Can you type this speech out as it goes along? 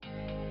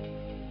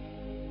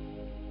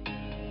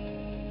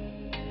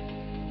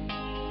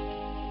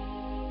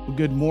Well,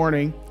 good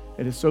morning.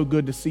 It is so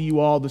good to see you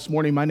all this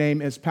morning. My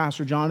name is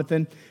Pastor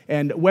Jonathan,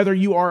 and whether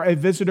you are a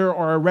visitor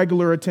or a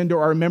regular attender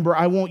or a member,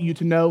 I want you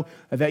to know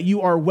that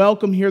you are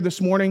welcome here this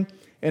morning,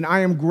 and I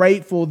am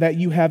grateful that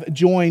you have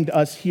joined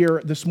us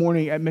here this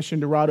morning at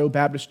Mission Dorado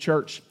Baptist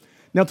Church.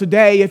 Now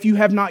today, if you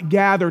have not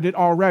gathered it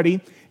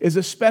already, is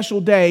a special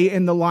day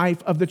in the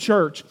life of the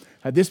church.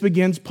 This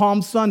begins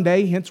Palm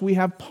Sunday, hence we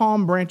have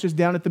palm branches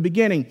down at the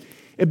beginning.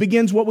 It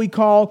begins what we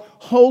call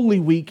Holy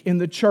Week in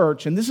the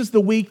church. And this is the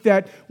week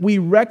that we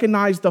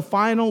recognize the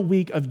final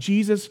week of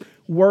Jesus'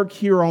 work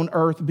here on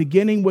earth,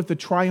 beginning with the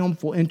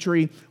triumphal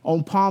entry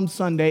on Palm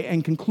Sunday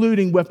and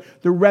concluding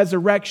with the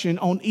resurrection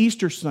on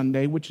Easter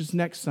Sunday, which is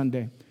next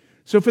Sunday.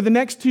 So for the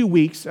next 2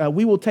 weeks,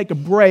 we will take a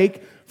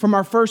break from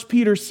our 1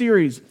 Peter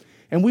series,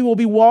 and we will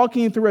be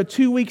walking through a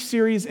 2-week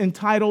series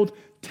entitled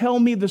Tell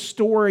Me the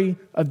Story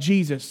of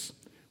Jesus,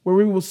 where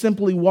we will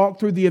simply walk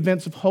through the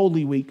events of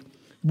Holy Week,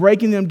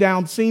 breaking them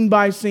down scene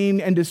by scene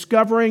and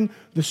discovering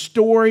the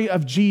story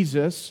of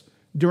Jesus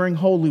during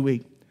Holy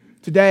Week.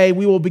 Today,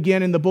 we will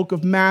begin in the book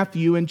of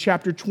Matthew in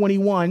chapter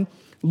 21,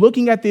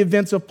 looking at the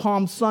events of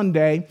Palm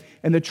Sunday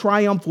and the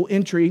triumphal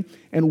entry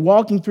and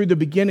walking through the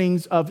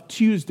beginnings of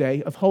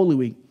Tuesday of Holy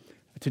Week.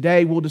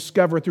 Today, we'll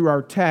discover through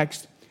our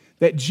text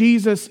that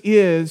Jesus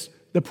is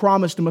the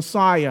promised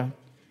Messiah,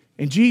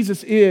 and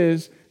Jesus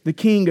is the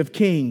King of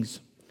Kings.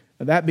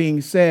 Now, that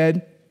being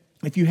said,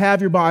 if you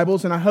have your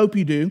Bibles, and I hope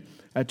you do,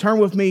 turn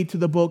with me to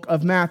the book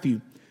of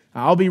Matthew.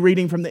 I'll be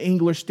reading from the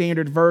English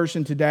Standard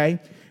Version today,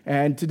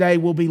 and today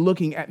we'll be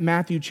looking at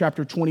Matthew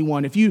chapter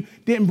 21. If you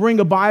didn't bring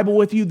a Bible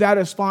with you, that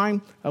is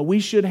fine. We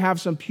should have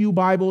some pew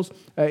Bibles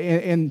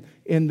in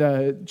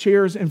the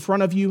chairs in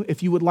front of you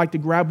if you would like to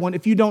grab one.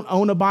 If you don't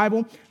own a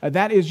Bible,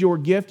 that is your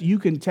gift. You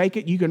can take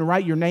it, you can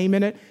write your name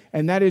in it,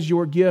 and that is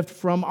your gift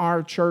from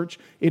our church.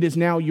 It is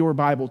now your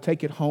Bible.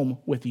 Take it home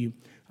with you.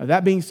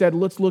 That being said,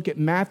 let's look at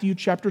Matthew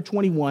chapter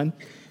 21,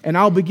 and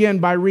I'll begin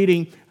by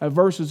reading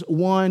verses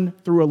 1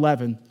 through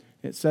 11.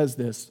 It says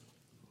this.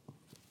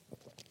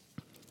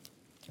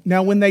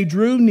 Now when they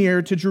drew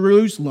near to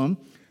Jerusalem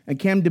and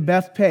came to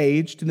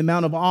Bethphage, to the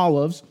Mount of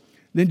Olives,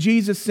 then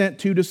Jesus sent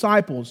 2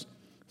 disciples,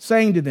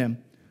 saying to them,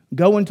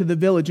 Go into the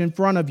village in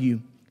front of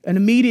you, and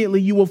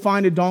immediately you will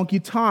find a donkey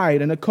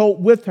tied and a colt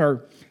with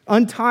her.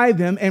 Untie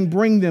them and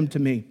bring them to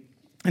me.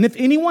 And if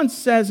anyone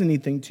says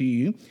anything to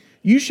you,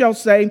 you shall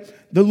say,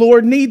 The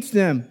Lord needs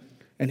them,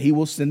 and he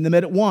will send them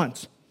at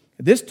once.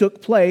 This took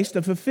place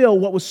to fulfill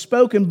what was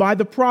spoken by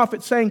the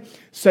prophet, saying,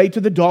 Say to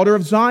the daughter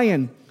of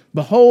Zion,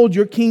 Behold,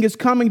 your king is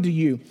coming to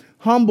you,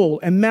 humble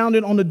and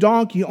mounted on a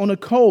donkey, on a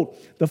colt,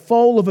 the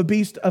foal of a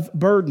beast of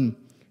burden.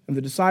 And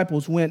the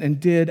disciples went and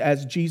did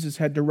as Jesus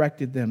had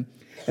directed them.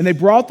 And they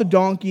brought the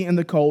donkey and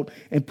the colt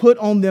and put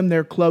on them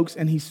their cloaks,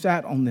 and he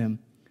sat on them.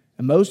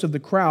 And most of the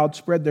crowd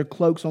spread their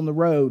cloaks on the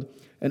road,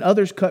 and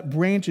others cut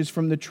branches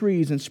from the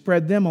trees and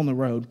spread them on the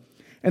road.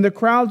 And the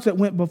crowds that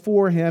went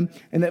before him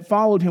and that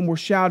followed him were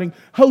shouting,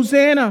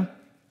 Hosanna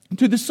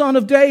to the Son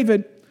of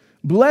David!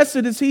 Blessed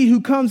is he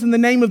who comes in the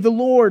name of the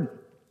Lord!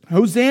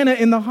 Hosanna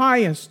in the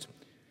highest!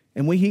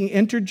 And when he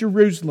entered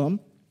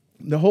Jerusalem,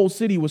 the whole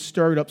city was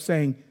stirred up,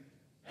 saying,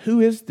 Who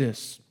is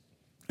this?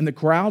 And the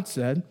crowd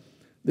said,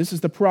 This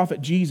is the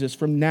prophet Jesus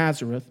from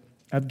Nazareth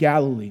of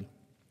Galilee.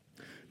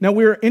 Now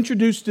we're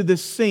introduced to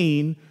this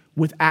scene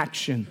with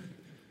action.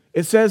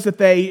 It says that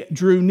they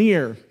drew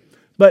near.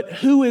 But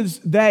who is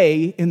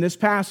they in this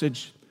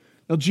passage?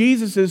 Now,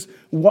 Jesus is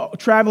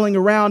traveling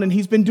around, and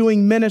he's been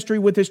doing ministry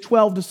with his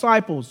 12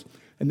 disciples.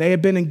 And they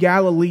have been in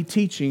Galilee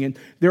teaching, and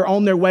they're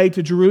on their way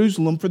to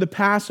Jerusalem for the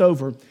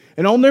Passover.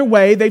 And on their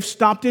way, they've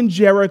stopped in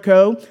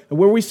Jericho,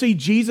 where we see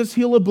Jesus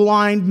heal a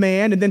blind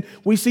man. And then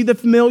we see the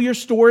familiar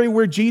story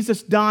where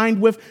Jesus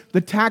dined with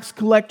the tax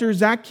collector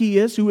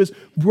Zacchaeus, who is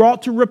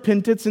brought to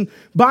repentance. And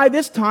by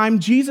this time,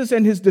 Jesus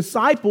and his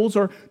disciples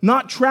are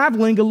not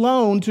traveling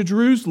alone to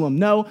Jerusalem.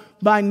 No,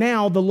 by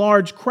now, the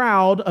large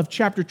crowd of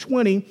chapter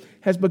 20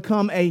 has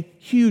become a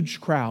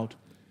huge crowd.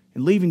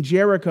 And leaving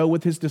Jericho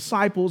with his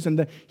disciples and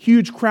the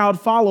huge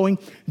crowd following,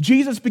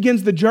 Jesus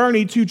begins the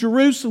journey to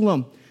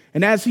Jerusalem.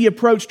 And as he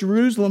approached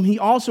Jerusalem, he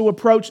also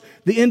approached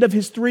the end of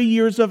his 3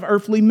 years of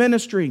earthly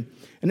ministry.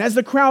 And as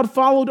the crowd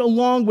followed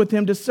along with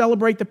him to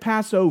celebrate the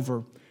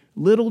Passover,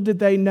 little did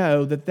they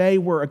know that they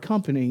were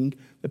accompanying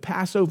the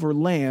Passover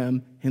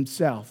lamb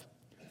himself.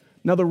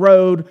 Now, the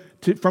road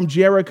from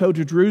Jericho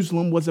to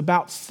Jerusalem was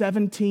about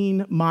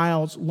 17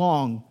 miles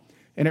long,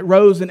 and it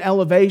rose in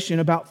elevation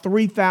about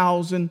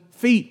 3,000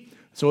 feet.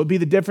 So it would be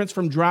the difference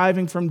from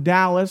driving from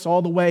Dallas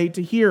all the way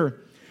to here.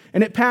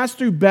 And it passed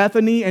through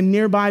Bethany and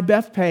nearby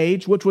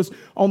Bethphage, which was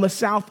on the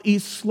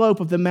southeast slope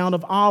of the Mount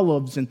of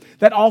Olives, and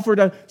that offered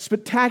a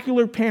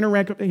spectacular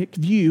panoramic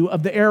view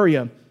of the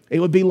area. It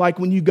would be like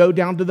when you go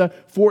down to the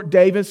Fort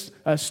Davis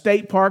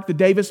State Park, the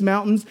Davis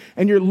Mountains,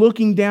 and you're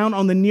looking down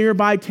on the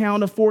nearby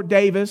town of Fort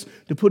Davis.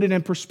 To put it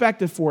in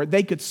perspective for it,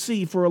 they could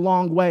see for a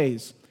long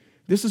ways.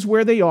 This is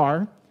where they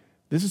are.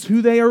 This is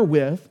who they are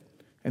with.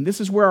 And this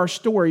is where our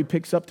story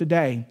picks up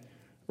today,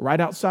 right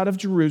outside of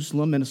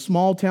Jerusalem in a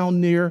small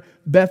town near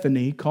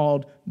Bethany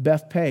called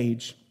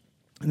Bethphage.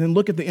 And then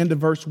look at the end of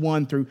verse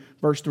 1 through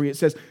verse 3. It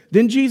says,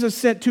 "Then Jesus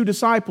sent 2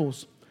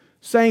 disciples,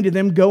 saying to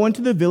them, 'Go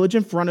into the village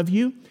in front of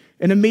you,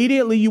 and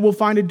immediately you will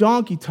find a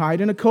donkey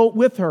tied and a colt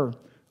with her.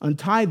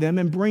 Untie them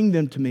and bring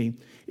them to me.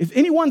 If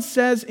anyone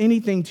says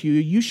anything to you,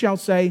 you shall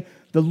say,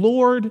 the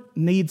Lord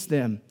needs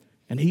them,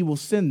 and he will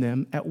send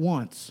them at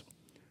once.'"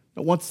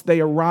 But once they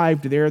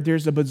arrived there,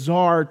 there's a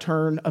bizarre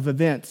turn of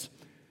events.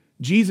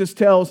 Jesus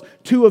tells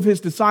 2 of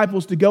his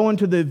disciples to go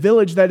into the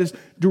village that is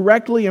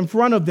directly in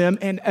front of them,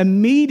 and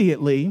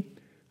immediately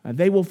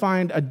they will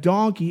find a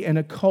donkey and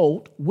a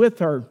colt with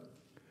her.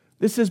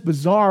 This is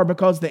bizarre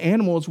because the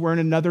animals were in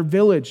another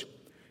village.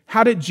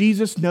 How did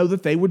Jesus know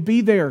that they would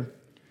be there?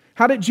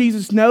 How did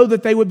Jesus know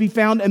that they would be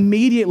found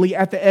immediately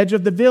at the edge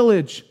of the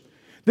village?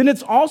 Then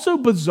it's also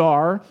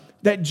bizarre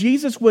that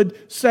Jesus would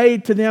say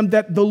to them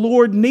that the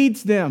Lord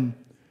needs them.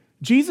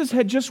 Jesus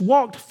had just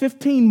walked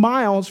 15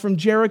 miles from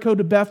Jericho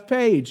to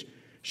Bethpage.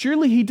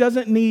 Surely he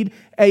doesn't need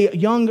a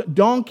young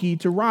donkey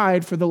to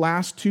ride for the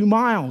last 2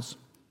 miles.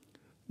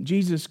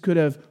 Jesus could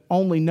have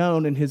only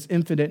known in his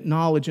infinite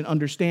knowledge and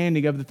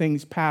understanding of the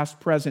things past,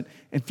 present,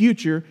 and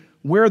future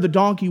where the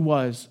donkey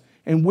was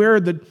and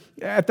where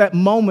at that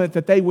moment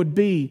that they would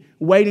be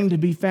waiting to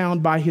be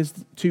found by his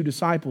 2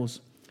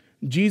 disciples.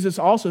 Jesus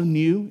also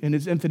knew in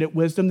his infinite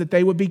wisdom that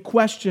they would be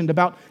questioned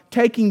about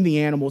taking the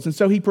animals, and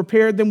so he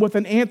prepared them with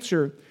an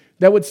answer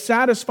that would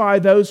satisfy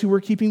those who were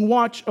keeping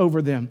watch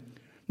over them.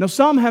 Now,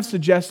 some have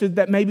suggested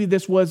that maybe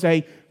this was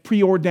a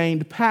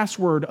preordained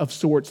password of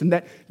sorts, and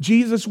that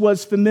Jesus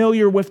was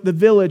familiar with the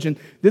village, and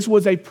this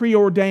was a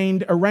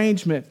preordained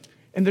arrangement.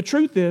 And the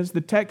truth is,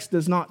 the text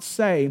does not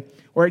say,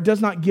 or it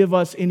does not give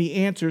us any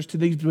answers to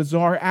these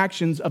bizarre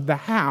actions of the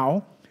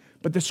how,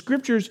 but the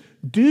scriptures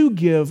do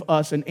give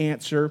us an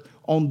answer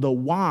on the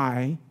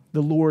why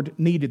the Lord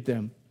needed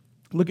them.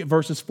 Look at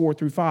verses 4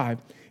 through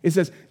 5. It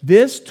says,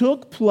 "This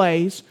took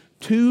place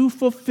to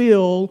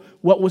fulfill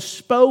what was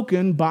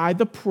spoken by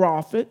the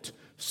prophet,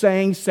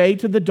 saying, 'Say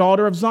to the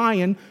daughter of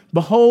Zion,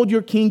 behold,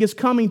 your king is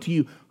coming to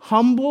you,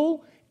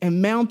 humble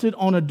and mounted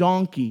on a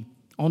donkey,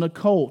 on a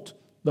colt,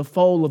 the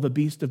foal of a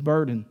beast of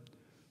burden.'"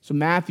 So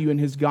Matthew in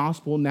his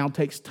gospel now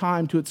takes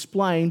time to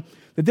explain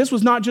that this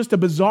was not just a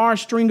bizarre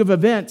string of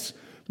events,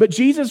 but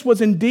Jesus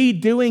was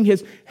indeed doing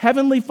his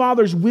heavenly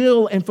Father's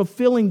will and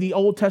fulfilling the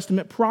Old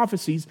Testament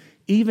prophecies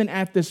even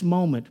at this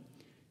moment.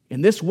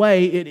 In this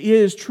way, it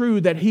is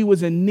true that he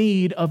was in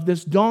need of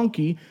this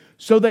donkey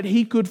so that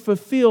he could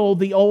fulfill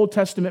the Old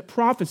Testament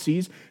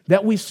prophecies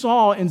that we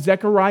saw in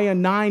Zechariah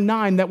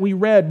 9:9 that we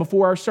read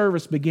before our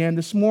service began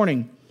this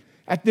morning.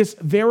 At this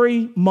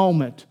very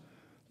moment,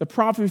 the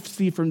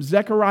prophecy from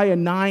Zechariah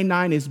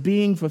 9:9 is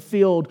being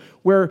fulfilled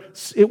where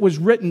it was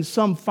written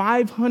some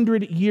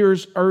 500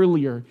 years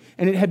earlier.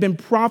 And it had been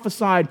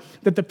prophesied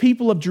that the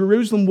people of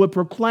Jerusalem would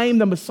proclaim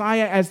the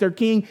Messiah as their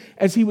king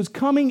as he was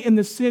coming in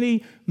the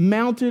city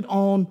mounted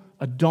on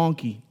a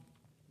donkey.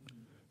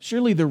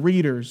 Surely the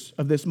readers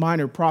of this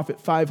minor prophet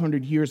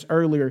 500 years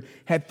earlier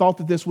had thought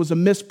that this was a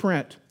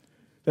misprint,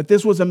 that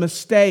this was a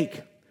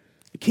mistake.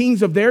 The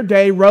kings of their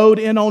day rode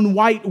in on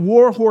white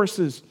war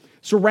horses,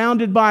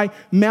 surrounded by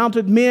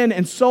mounted men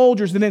and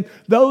soldiers, and then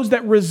those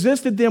that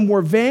resisted them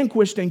were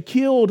vanquished and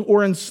killed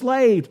or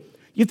enslaved.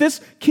 Yet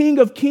this King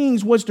of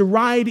Kings was to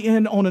ride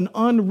in on an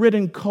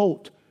unridden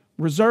colt,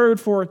 reserved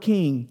for a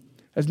king,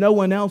 as no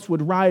one else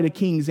would ride a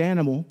king's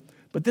animal.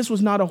 But this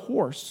was not a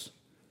horse.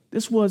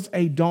 This was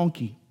a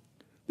donkey.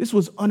 This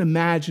was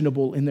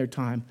unimaginable in their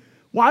time.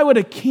 Why would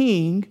a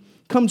king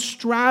come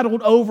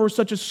straddled over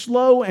such a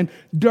slow and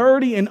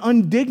dirty and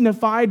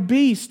undignified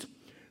beast?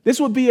 This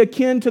would be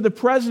akin to the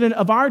president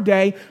of our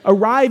day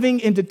arriving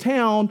into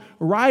town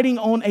riding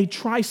on a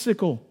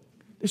tricycle.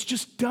 This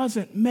just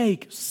doesn't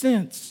make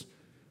sense.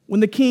 When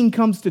the king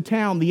comes to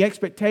town, the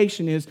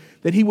expectation is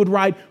that he would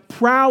ride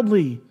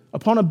proudly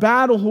upon a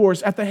battle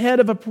horse at the head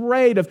of a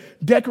parade of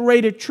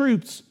decorated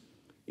troops.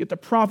 Yet the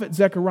prophet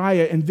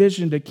Zechariah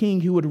envisioned a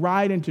king who would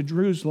ride into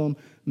Jerusalem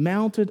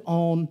mounted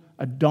on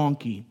a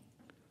donkey.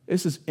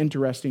 This is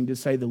interesting to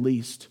say the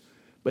least,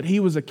 but he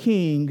was a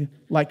king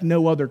like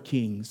no other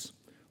kings.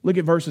 Look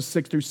at verses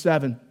 6 through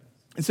 7.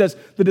 It says,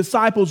 "The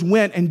disciples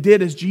went and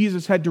did as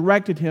Jesus had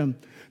directed him.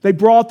 They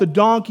brought the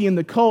donkey and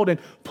the colt and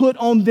put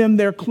on them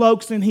their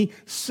cloaks, and he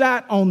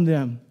sat on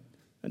them."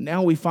 And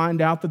now we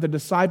find out that the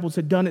disciples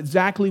had done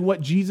exactly what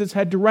Jesus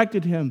had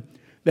directed him.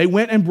 They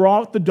went and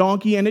brought the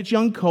donkey and its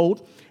young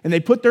colt, and they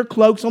put their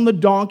cloaks on the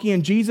donkey,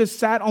 and Jesus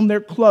sat on their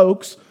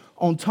cloaks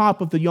on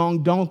top of the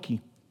young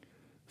donkey.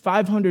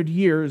 500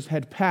 years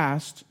had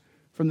passed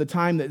from the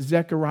time that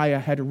Zechariah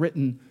had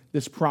written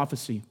this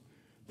prophecy.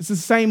 It's the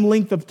same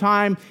length of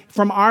time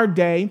from our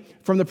day,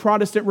 from the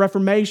Protestant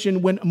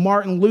Reformation, when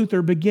Martin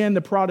Luther began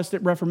the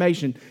Protestant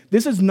Reformation.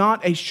 This is not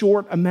a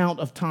short amount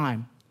of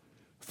time.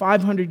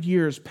 500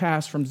 years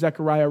passed from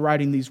Zechariah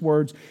writing these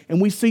words,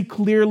 and we see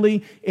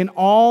clearly in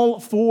all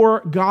 4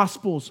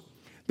 Gospels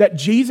that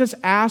Jesus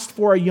asked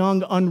for a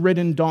young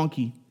unridden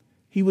donkey.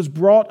 He was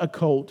brought a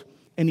colt,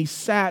 and he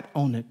sat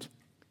on it.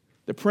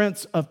 The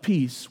Prince of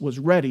Peace was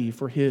ready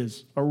for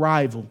his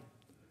arrival.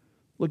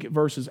 Look at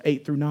verses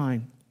 8 through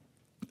 9.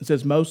 It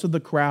says, most of the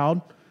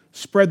crowd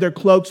spread their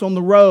cloaks on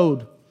the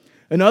road,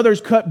 and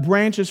others cut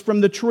branches from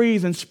the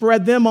trees and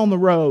spread them on the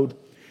road.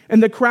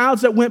 And the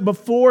crowds that went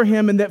before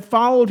him and that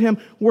followed him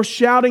were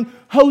shouting,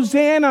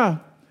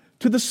 Hosanna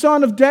to the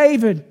Son of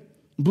David.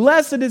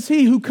 Blessed is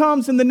he who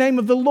comes in the name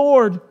of the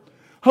Lord.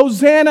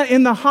 Hosanna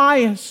in the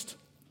highest.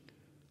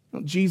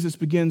 Well, Jesus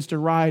begins to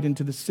ride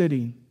into the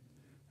city.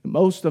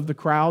 Most of the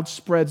crowd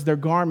spreads their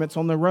garments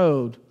on the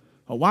road.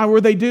 Well, why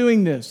were they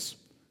doing this?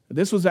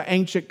 This was an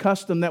ancient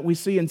custom that we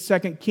see in 2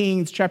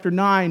 Kings chapter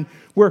 9,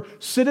 where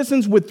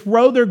citizens would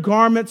throw their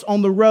garments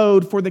on the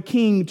road for the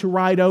king to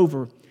ride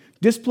over,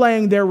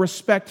 displaying their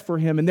respect for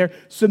him and their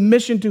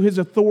submission to his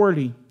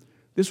authority.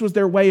 This was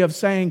their way of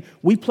saying,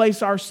 we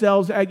place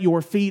ourselves at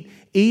your feet,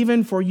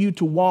 even for you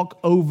to walk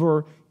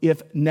over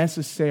if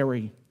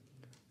necessary.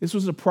 This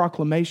was a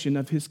proclamation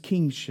of his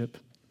kingship.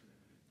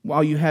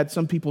 While you had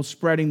some people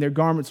spreading their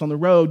garments on the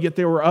road, yet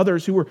there were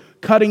others who were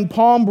cutting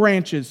palm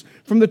branches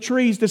from the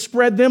trees to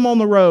spread them on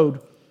the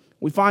road.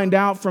 We find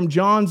out from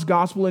John's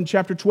gospel in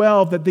chapter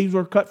 12 that these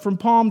were cut from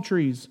palm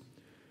trees.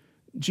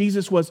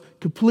 Jesus was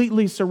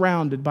completely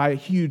surrounded by a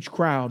huge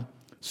crowd.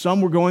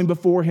 Some were going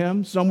before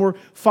him, some were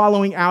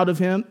following after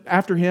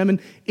him, and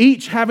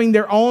each having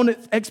their own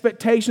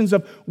expectations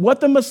of what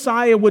the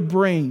Messiah would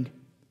bring.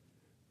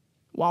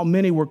 While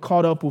many were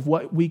caught up with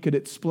what we could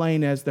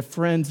explain as the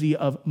frenzy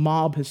of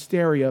mob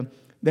hysteria,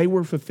 they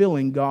were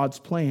fulfilling God's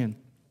plan.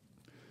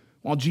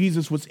 While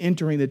Jesus was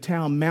entering the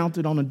town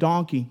mounted on a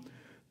donkey,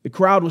 the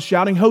crowd was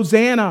shouting,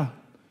 Hosanna,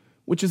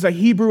 which is a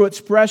Hebrew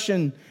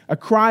expression, a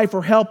cry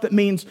for help that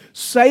means,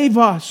 save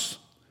us.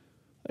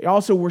 They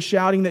also were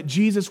shouting that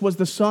Jesus was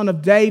the Son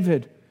of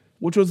David,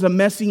 which was a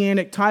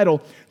messianic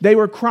title. They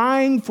were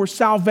crying for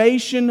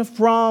salvation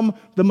from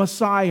the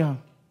Messiah.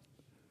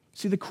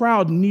 See, the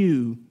crowd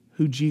knew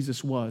who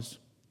Jesus was,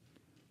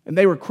 and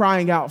they were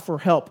crying out for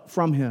help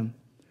from him.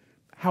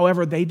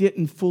 However, they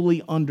didn't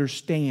fully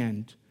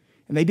understand,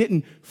 and they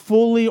didn't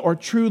fully or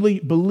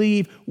truly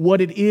believe what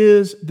it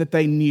is that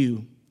they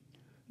knew.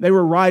 They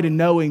were right in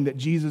knowing that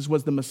Jesus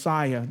was the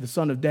Messiah, the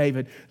Son of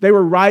David. They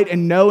were right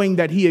in knowing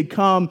that he had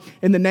come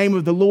in the name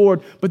of the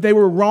Lord, but they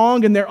were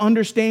wrong in their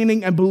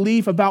understanding and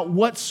belief about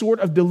what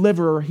sort of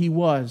deliverer he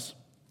was.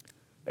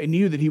 They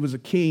knew that he was a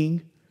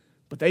king,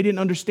 but they didn't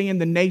understand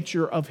the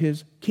nature of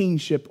his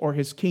kingship or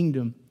his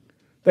kingdom.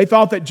 They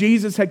thought that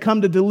Jesus had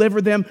come to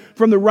deliver them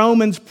from the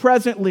Romans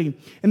presently,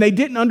 and they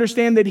didn't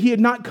understand that he had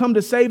not come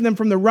to save them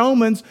from the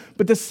Romans,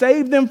 but to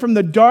save them from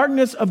the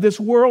darkness of this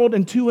world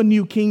into a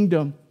new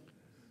kingdom,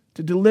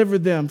 to deliver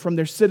them from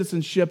their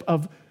citizenship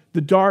of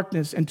the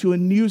darkness and to a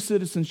new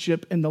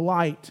citizenship in the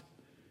light.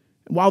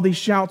 And while these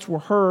shouts were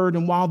heard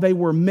and while they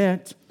were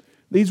meant,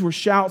 these were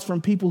shouts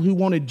from people who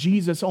wanted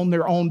Jesus on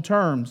their own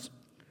terms.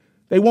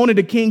 They wanted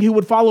a king who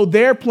would follow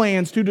their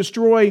plans to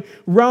destroy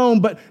Rome,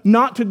 but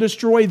not to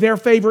destroy their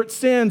favorite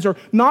sins or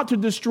not to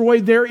destroy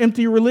their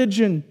empty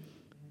religion.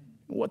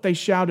 What they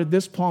shouted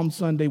this Palm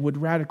Sunday would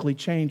radically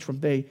change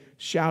from they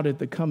shouted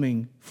the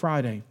coming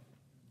Friday.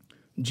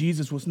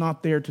 Jesus was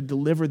not there to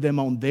deliver them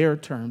on their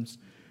terms.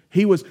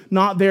 He was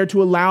not there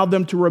to allow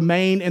them to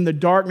remain in the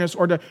darkness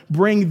or to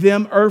bring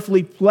them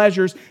earthly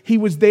pleasures. He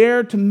was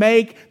there to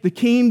make the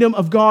kingdom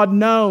of God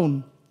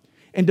known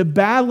and to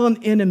battle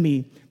an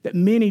enemy that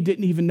many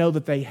didn't even know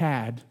that they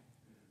had,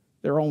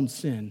 their own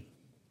sin.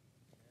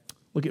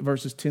 Look at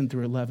verses 10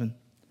 through 11.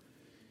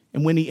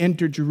 And when he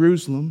entered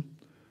Jerusalem,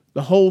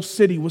 the whole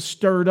city was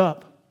stirred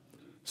up,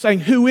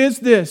 saying, "Who is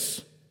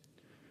this?"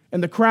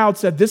 And the crowd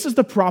said, "This is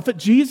the prophet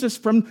Jesus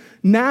from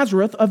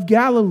Nazareth of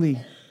Galilee."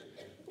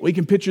 We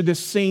can picture this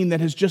scene that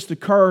has just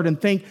occurred and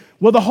think,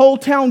 well, the whole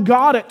town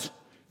got it.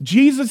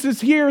 Jesus is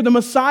here. The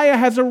Messiah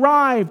has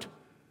arrived.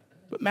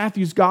 But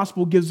Matthew's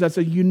gospel gives us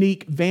a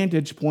unique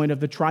vantage point of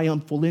the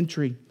triumphal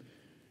entry.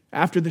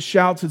 After the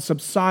shouts had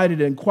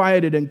subsided and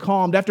quieted and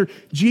calmed, after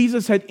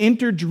Jesus had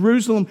entered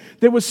Jerusalem,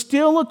 there was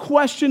still a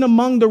question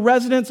among the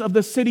residents of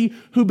the city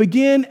who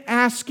began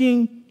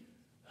asking,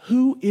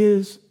 "Who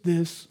is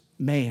this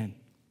man?"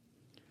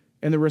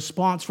 And the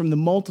response from the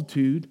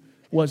multitude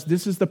was,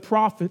 "This is the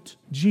prophet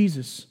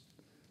Jesus."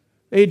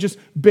 They had just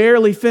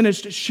barely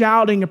finished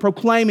shouting and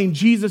proclaiming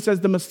Jesus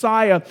as the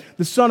Messiah,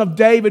 the Son of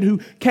David, who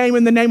came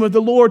in the name of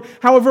the Lord.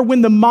 However,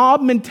 when the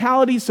mob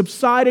mentality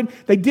subsided,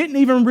 they didn't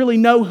even really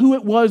know who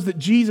it was that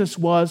Jesus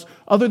was,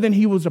 other than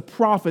he was a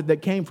prophet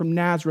that came from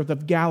Nazareth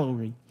of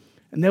Galilee.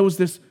 And there was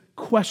this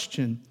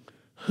question,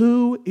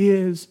 who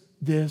is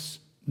this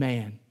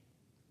man?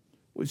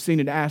 We've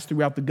seen it asked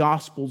throughout the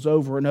Gospels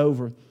over and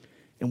over,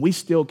 and we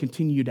still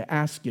continue to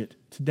ask it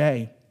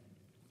today.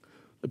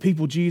 The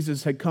people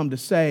Jesus had come to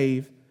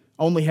save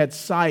only had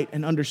sight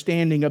and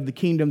understanding of the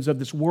kingdoms of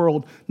this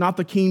world, not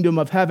the kingdom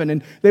of heaven.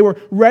 And they were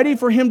ready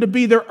for him to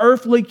be their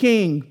earthly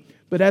king.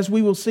 But as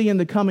we will see in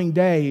the coming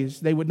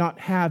days, they would not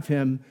have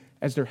him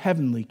as their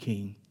heavenly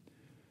king.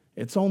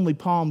 It's only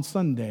Palm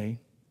Sunday,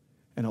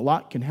 and a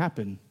lot can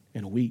happen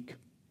in a week.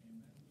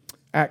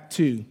 Act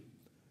 2,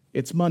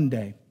 it's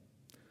Monday.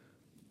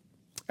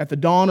 At the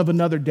dawn of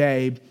another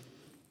day,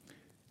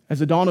 As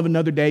the dawn of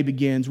another day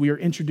begins, we are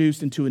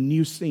introduced into a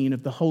new scene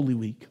of the Holy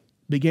Week,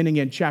 beginning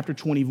in chapter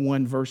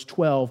 21, verse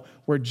 12,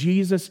 where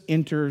Jesus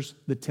enters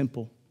the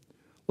temple.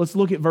 Let's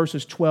look at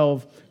verses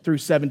 12 through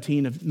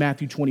 17 of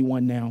Matthew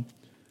 21 now.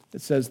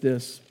 It says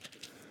this.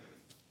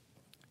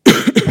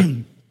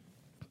 And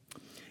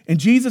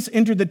Jesus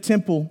entered the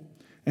temple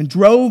and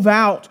drove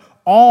out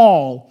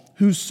all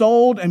who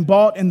sold and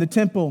bought in the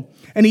temple.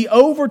 And he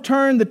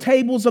overturned the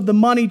tables of the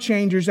money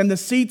changers and the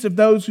seats of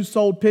those who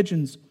sold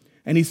pigeons.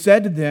 And he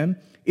said to them,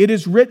 "It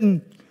is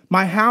written,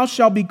 my house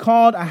shall be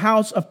called a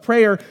house of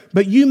prayer,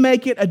 but you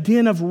make it a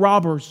den of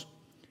robbers."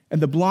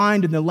 And the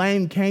blind and the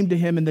lame came to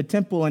him in the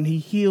temple, and he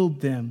healed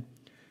them.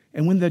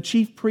 And when the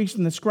chief priests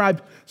and the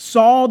scribes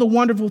saw the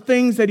wonderful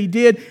things that he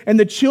did, and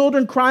the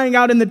children crying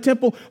out in the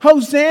temple,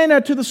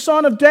 "Hosanna to the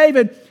Son of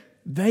David,"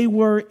 they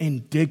were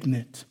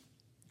indignant.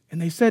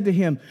 And they said to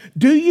him,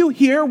 "Do you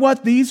hear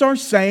what these are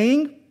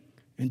saying?"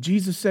 And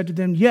Jesus said to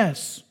them,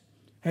 "Yes.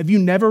 Have you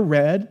never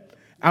read,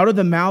 out of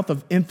the mouth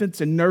of infants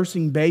and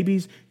nursing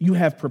babies, you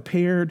have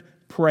prepared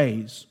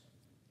praise?"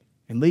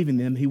 And leaving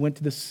them, he went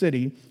to the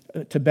city,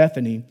 to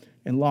Bethany,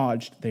 and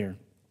lodged there.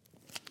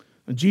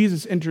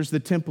 Jesus enters the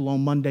temple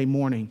on Monday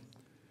morning,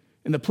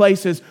 and the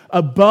place is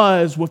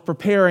abuzz with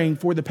preparing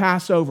for the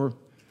Passover.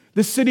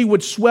 The city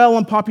would swell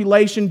in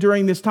population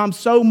during this time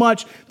so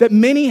much that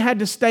many had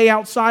to stay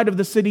outside of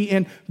the city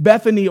in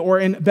Bethany or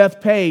in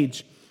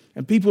Bethpage.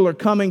 And people are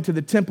coming to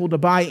the temple to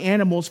buy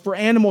animals for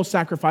animal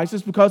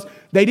sacrifices because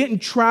they didn't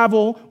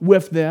travel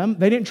with them.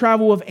 They didn't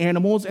travel with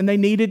animals, and they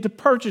needed to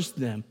purchase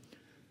them.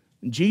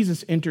 And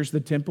Jesus enters the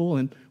temple,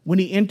 and when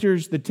he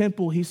enters the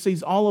temple, he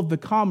sees all of the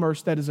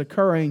commerce that is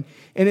occurring.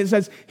 And it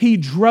says he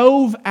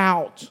drove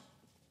out,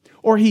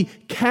 or he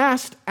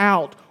cast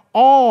out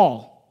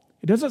all.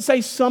 It doesn't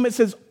say some, it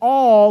says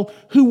all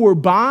who were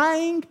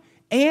buying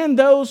and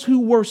those who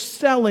were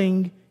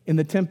selling in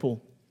the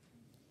temple.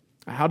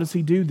 How does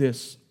he do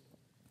this?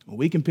 Well,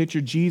 we can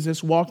picture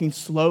Jesus walking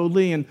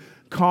slowly and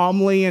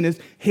calmly and his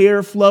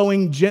hair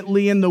flowing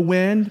gently in the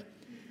wind.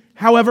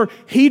 However,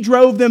 he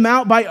drove them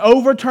out by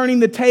overturning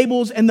the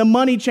tables and the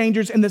money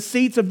changers and the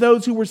seats of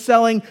those who were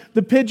selling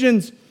the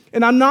pigeons.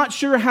 And I'm not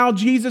sure how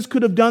Jesus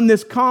could have done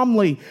this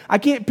calmly. I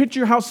can't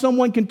picture how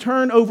someone can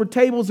turn over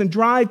tables and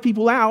drive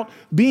people out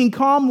being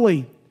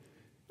calmly.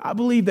 I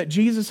believe that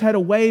Jesus had a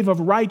wave of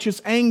righteous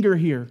anger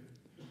here.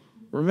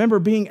 Remember,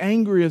 being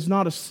angry is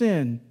not a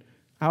sin.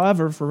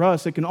 However, for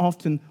us, it can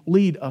often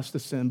lead us to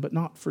sin, but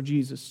not for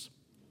Jesus.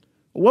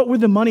 What were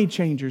the money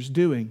changers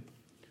doing?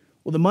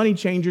 Well, the money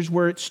changers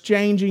were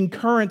exchanging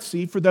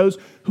currency for those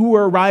who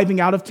were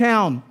arriving out of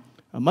town.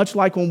 Much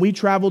like when we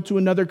travel to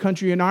another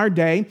country in our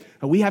day,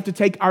 we have to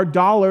take our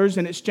dollars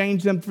and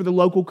exchange them for the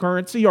local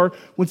currency. Or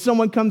when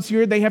someone comes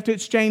here, they have to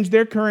exchange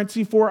their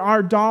currency for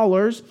our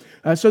dollars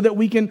so that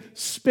we can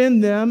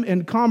spend them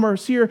in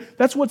commerce here.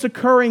 That's what's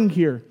occurring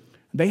here.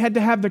 They had to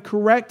have the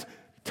correct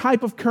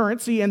type of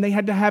currency, and they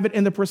had to have it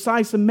in the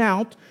precise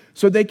amount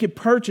so they could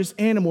purchase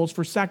animals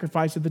for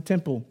sacrifice at the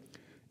temple.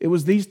 It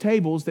was these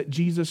tables that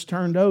Jesus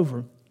turned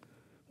over.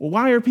 Well,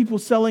 why are people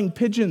selling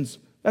pigeons?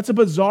 That's a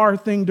bizarre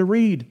thing to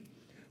read.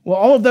 Well,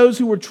 all of those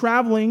who were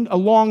traveling a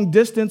long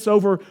distance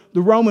over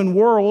the Roman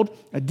world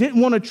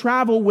didn't want to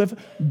travel with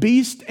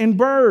beasts and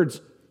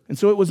birds. And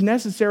so it was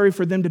necessary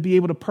for them to be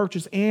able to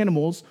purchase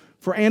animals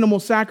for animal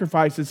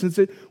sacrifices, since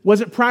it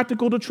wasn't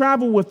practical to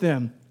travel with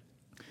them.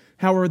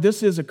 However,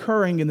 this is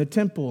occurring in the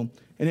temple,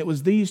 and it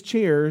was these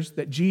chairs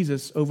that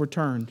Jesus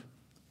overturned.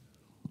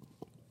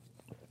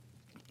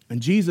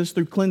 And Jesus,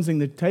 through cleansing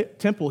the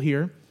temple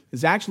here,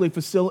 is actually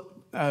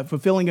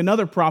fulfilling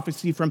another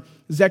prophecy from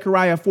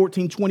Zechariah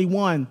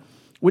 14:21,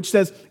 which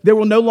says, "There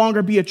will no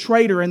longer be a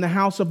traitor in the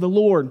house of the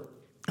Lord."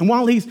 And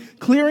while he's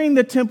clearing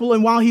the temple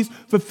and while he's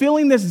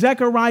fulfilling this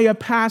Zechariah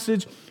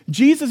passage,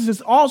 Jesus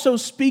is also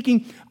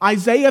speaking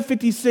Isaiah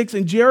 56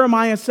 and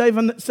Jeremiah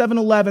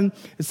 7:11,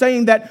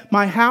 saying that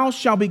my house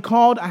shall be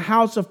called a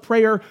house of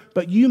prayer,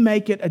 but you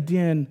make it a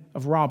den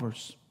of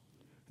robbers.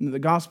 And the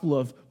Gospel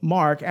of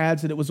Mark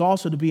adds that it was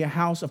also to be a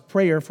house of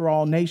prayer for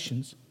all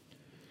nations.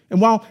 And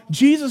while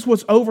Jesus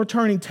was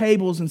overturning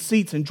tables and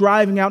seats and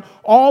driving out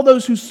all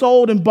those who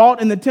sold and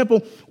bought in the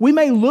temple, we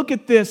may look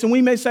at this and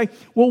we may say,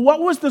 well,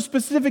 what was the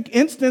specific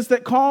instance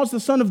that caused the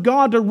Son of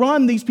God to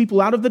run these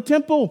people out of the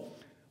temple?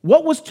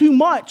 What was too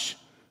much?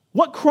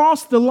 What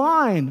crossed the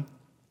line?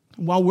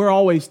 While we're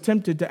always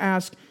tempted to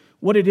ask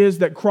what it is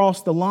that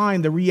crossed the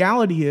line, the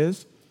reality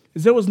is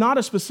there was not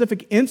a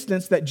specific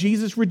instance that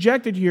Jesus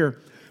rejected here,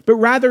 but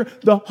rather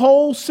the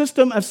whole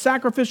system of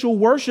sacrificial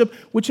worship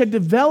which had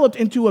developed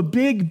into a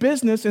big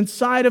business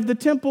inside of the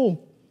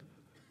temple.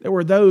 There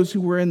were those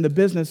who were in the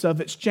business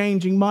of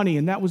exchanging money,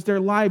 and that was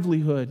their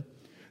livelihood.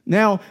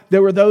 Now,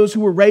 there were those who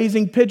were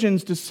raising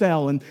pigeons to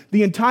sell, and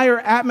the entire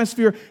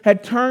atmosphere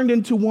had turned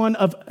into one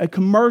of a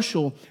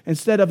commercial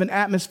instead of an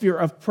atmosphere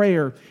of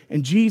prayer,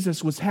 and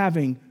Jesus was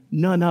having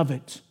none of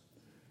it.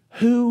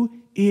 Who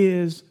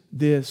is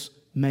this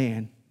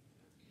man?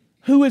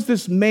 Who is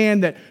this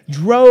man that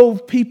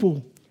drove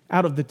people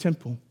out of the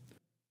temple?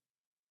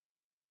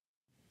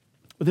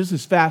 Well, this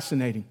is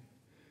fascinating.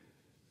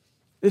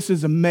 This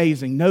is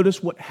amazing.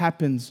 Notice what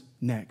happens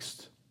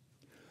next.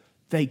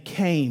 They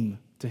came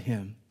to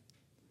him.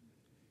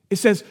 It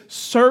says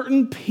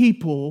certain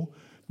people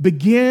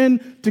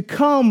begin to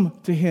come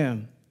to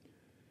him.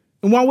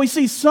 And while we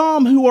see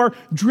some who are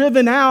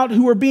driven out,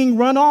 who are being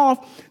run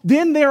off,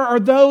 then there are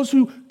those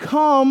who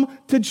come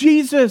to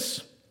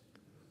Jesus.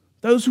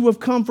 Those who have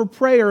come for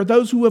prayer,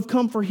 those who have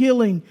come for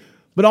healing.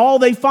 But all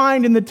they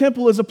find in the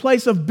temple is a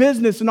place of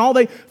business, and all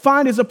they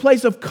find is a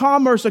place of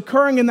commerce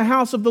occurring in the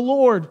house of the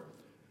Lord.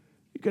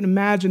 You can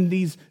imagine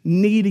these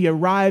needy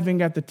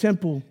arriving at the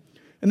temple,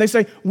 and they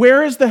say,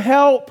 "Where is the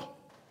help?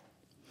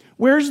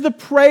 Where's the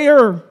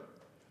prayer?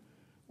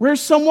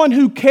 Where's someone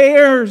who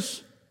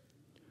cares?"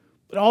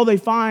 But all they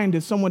find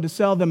is someone to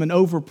sell them an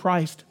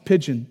overpriced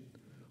pigeon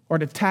or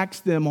to tax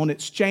them on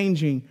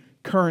exchanging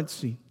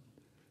currency.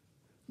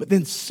 But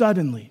then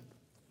suddenly,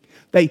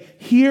 they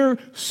hear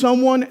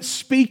someone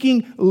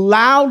speaking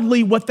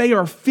loudly what they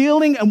are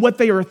feeling and what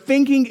they are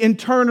thinking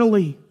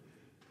internally.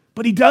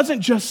 But he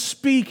doesn't just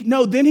speak.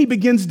 No, then he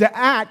begins to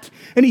act.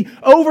 And he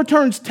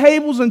overturns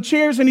tables and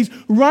chairs, and he's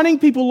running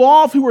people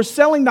off who are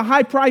selling the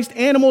high-priced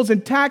animals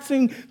and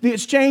taxing the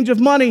exchange of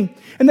money.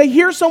 And they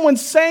hear someone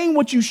saying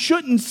what you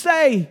shouldn't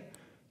say,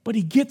 but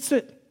he gets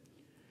it.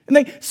 And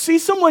they see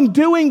someone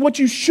doing what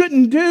you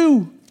shouldn't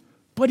do,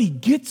 but he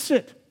gets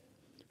it.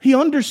 He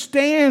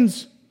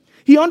understands.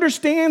 He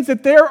understands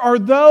that there are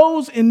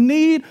those in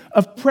need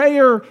of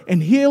prayer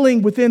and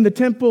healing within the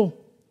temple.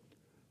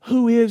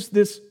 Who is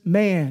this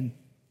man?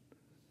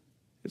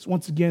 It's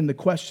once again the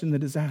question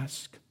that is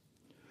asked.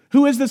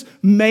 Who is this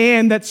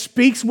man that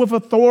speaks with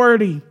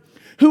authority?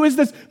 Who is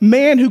this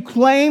man who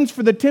claims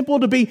for the temple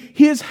to be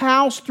his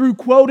house through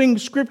quoting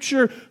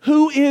Scripture?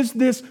 Who is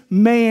this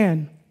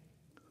man?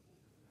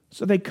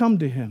 So they come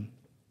to him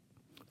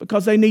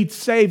because they need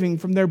saving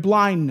from their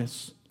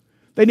blindness.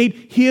 They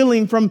need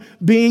healing from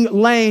being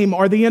lame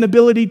or the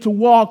inability to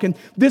walk. And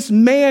this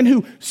man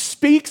who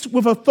speaks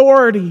with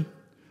authority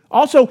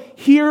also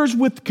hears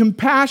with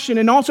compassion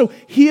and also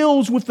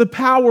heals with the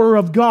power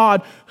of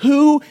God.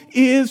 Who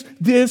is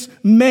this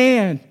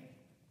man?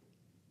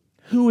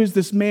 Who is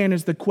this man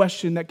is the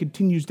question that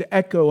continues to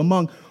echo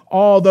among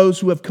all those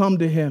who have come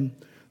to him.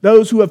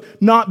 Those who have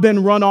not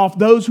been run off.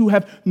 Those who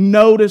have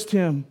noticed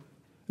him.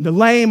 The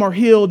lame are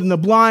healed and the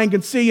blind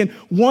can see. And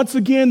once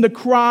again the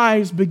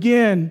cries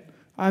begin.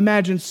 I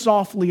imagine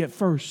softly at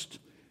first.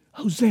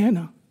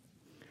 Hosanna.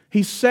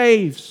 He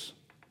saves.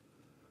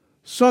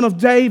 Son of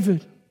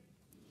David.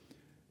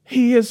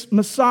 He is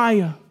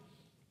Messiah.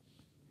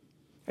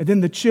 And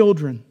then the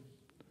children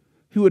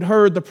who had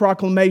heard the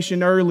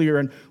proclamation earlier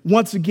and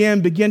once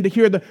again begin to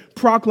hear the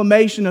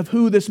proclamation of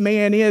who this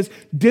man is,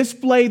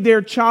 displayed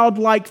their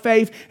childlike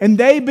faith, and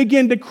they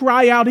begin to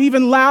cry out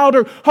even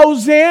louder,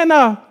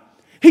 Hosanna!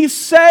 He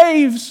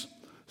saves!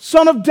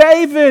 Son of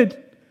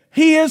David!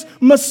 He is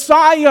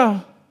Messiah!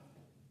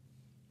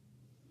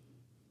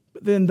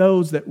 But then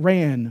those that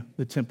ran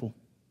the temple,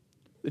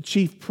 the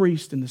chief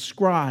priests and the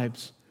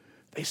scribes,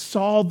 they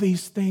saw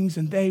these things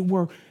and they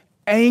were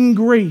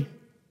angry.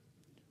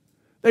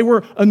 They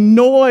were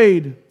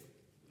annoyed.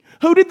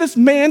 Who did this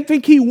man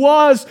think he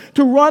was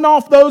to run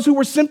off those who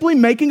were simply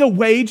making a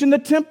wage in the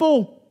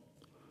temple?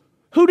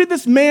 Who did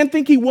this man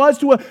think he was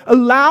to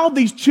allow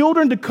these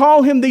children to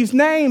call him these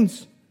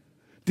names?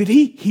 Did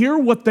he hear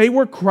what they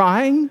were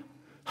crying?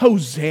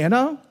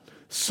 Hosanna,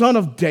 Son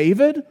of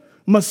David,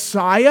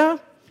 Messiah?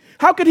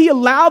 How could he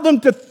allow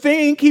them to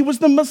think he was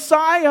the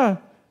Messiah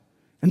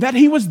and that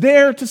he was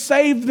there to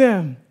save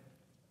them?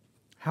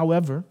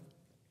 However,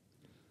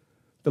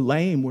 the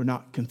lame were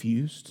not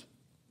confused.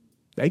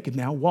 They could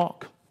now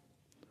walk.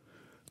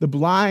 The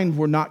blind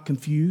were not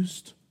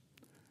confused.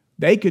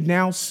 They could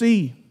now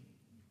see.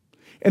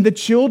 And the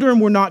children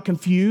were not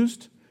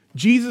confused.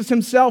 Jesus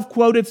himself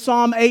quoted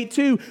Psalm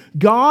 8:2.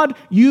 God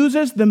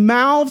uses the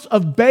mouths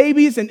of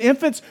babies and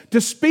infants to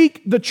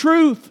speak the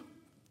truth.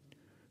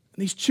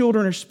 And these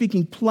children are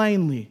speaking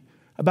plainly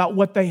about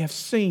what they have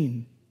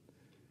seen,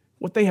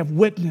 what they have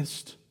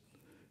witnessed,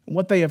 and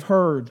what they have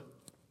heard.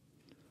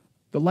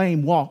 The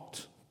lame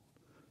walked.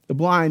 The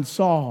blind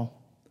saw.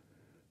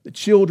 The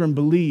children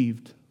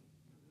believed.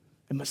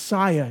 And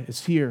Messiah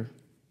is here.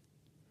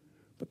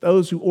 But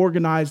those who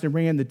organized and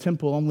ran the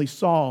temple only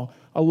saw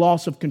a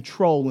loss of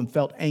control and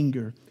felt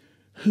anger.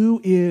 Who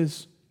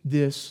is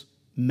this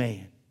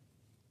man?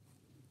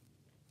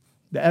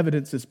 The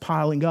evidence is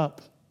piling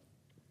up.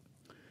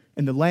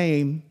 And the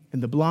lame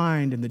and the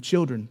blind and the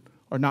children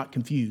are not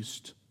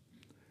confused.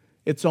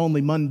 It's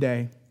only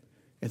Monday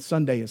and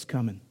Sunday is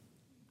coming.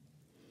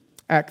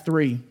 Act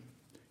 3,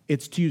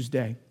 it's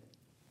Tuesday.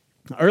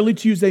 Early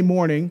Tuesday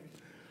morning,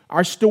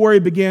 our story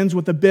begins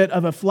with a bit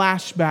of a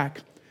flashback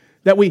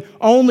that we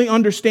only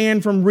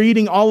understand from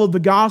reading all of the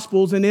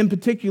Gospels, and in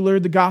particular,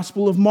 the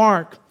Gospel of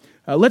Mark.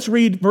 Let's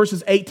read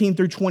verses 18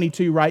 through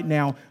 22 right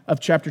now of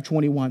chapter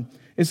 21.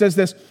 It says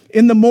this,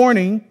 "In the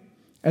morning,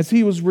 as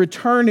he was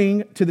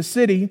returning to the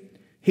city,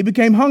 he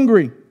became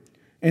hungry.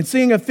 And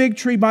seeing a fig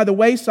tree by the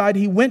wayside,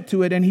 he went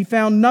to it, and he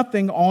found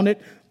nothing on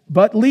it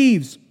but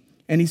leaves.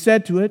 And he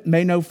said to it,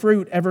 may no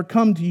fruit ever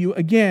come to you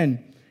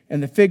again.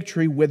 And the fig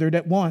tree withered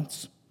at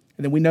once.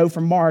 And then we know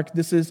from Mark,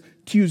 this is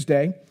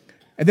Tuesday.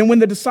 And then when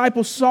the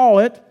disciples saw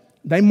it,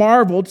 they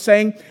marveled,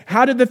 saying,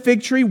 how did the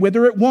fig tree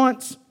wither at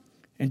once?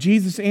 And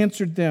Jesus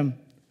answered them,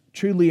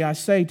 truly I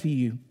say to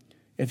you,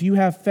 if you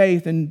have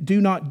faith and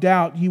do not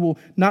doubt, you will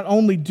not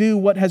only do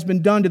what has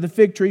been done to the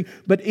fig tree,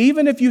 but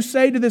even if you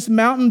say to this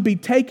mountain, be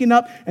taken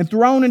up and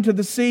thrown into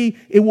the sea,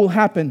 it will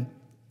happen.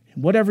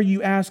 And whatever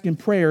you ask in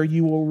prayer,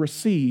 you will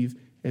receive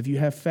if you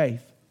have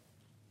faith.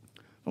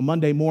 On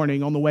Monday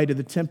morning, on the way to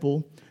the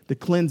temple to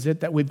cleanse it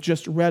that we've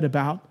just read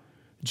about,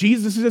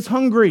 Jesus is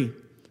hungry.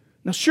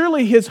 Now,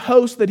 surely his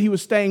host that he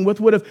was staying with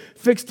would have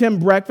fixed him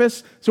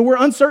breakfast. So we're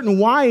uncertain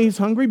why he's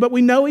hungry, but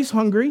we know he's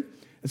hungry.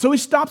 And so he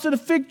stops at a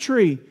fig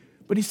tree,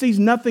 but he sees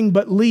nothing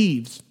but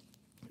leaves.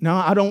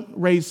 Now, I don't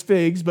raise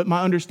figs, but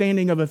my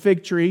understanding of a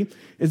fig tree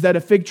is that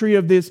a fig tree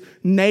of this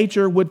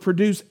nature would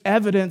produce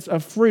evidence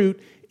of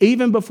fruit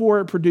even before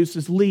it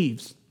produces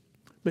leaves.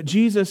 But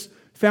Jesus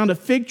found a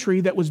fig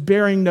tree that was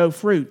bearing no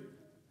fruit.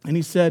 And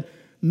he said,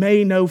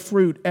 may no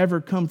fruit ever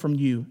come from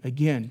you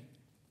again.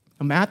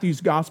 Now,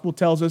 Matthew's gospel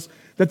tells us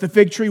that the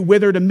fig tree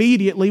withered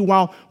immediately,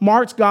 while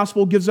Mark's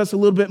gospel gives us a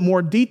little bit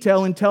more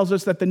detail and tells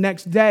us that the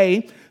next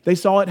day they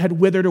saw it had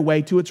withered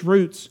away to its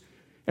roots.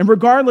 And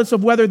regardless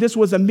of whether this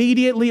was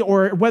immediately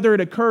or whether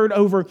it occurred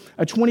over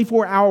a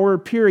 24-hour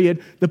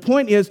period, the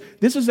point is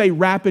this is a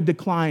rapid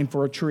decline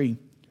for a tree.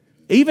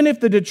 Even if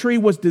the tree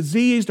was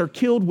diseased or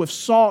killed with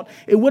salt,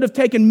 it would have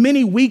taken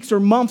many weeks or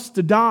months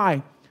to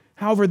die.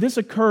 However, this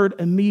occurred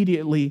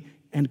immediately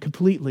and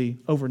completely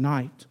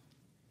overnight.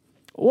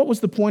 What was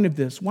the point of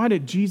this? Why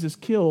did Jesus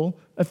kill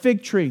a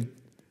fig tree?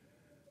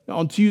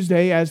 On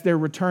Tuesday, as they're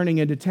returning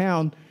into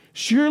town,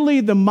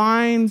 surely the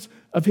minds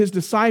of his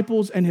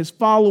disciples and his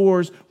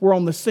followers were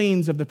on the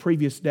scenes of the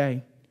previous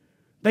day.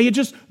 They had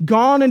just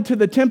gone into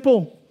the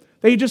temple.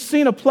 They had just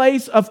seen a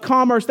place of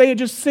commerce. They had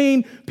just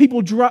seen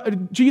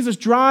Jesus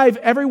drive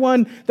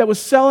everyone that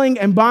was selling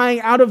and buying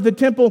out of the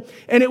temple.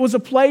 And it was a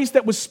place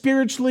that was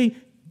spiritually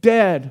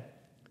dead.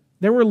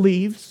 There were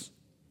leaves.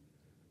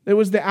 There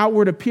was the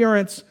outward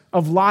appearance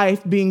of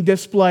life being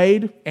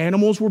displayed.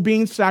 Animals were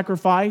being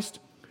sacrificed.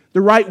 The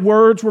right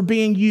words were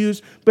being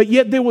used. But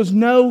yet there was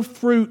no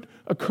fruit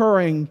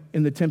occurring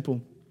in the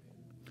temple.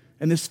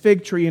 And this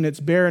fig tree in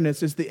its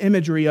barrenness is the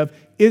imagery of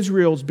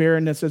Israel's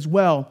barrenness as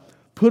well,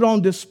 put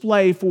on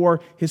display for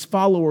his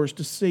followers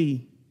to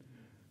see.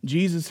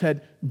 Jesus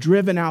had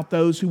driven out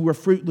those who were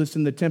fruitless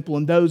in the temple,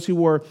 and those who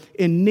were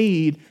in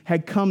need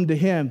had come to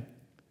him.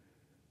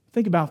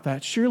 Think about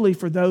that. Surely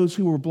for those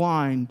who were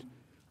blind,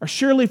 or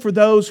surely for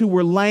those who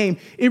were lame,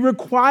 it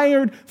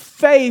required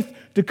faith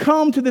to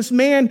come to this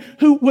man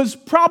who was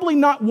probably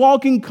not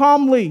walking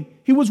calmly.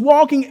 He was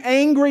walking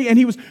angry, and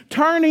he was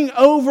turning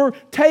over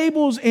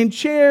tables and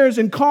chairs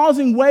and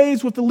causing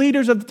waves with the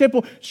leaders of the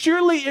temple.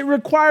 Surely it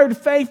required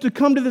faith to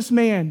come to this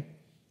man.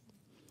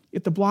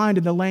 Yet the blind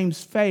and the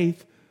lame's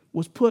faith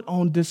was put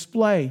on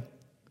display.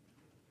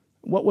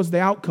 What was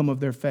the outcome of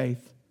their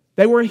faith?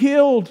 They were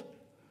healed.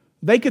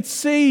 They could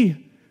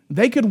see.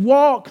 They could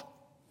walk.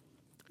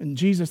 And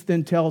Jesus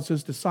then tells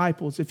his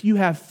disciples, if you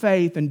have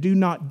faith and do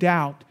not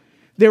doubt,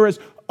 there is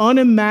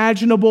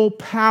unimaginable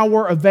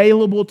power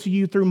available to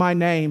you through my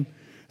name.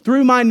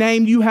 Through my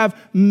name, you have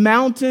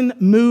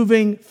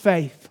mountain-moving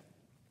faith.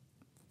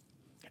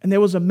 And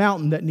there was a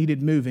mountain that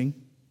needed moving.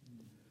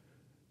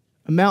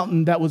 A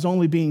mountain that was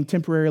only being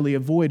temporarily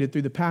avoided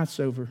through the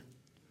Passover,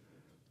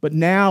 but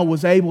now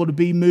was able to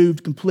be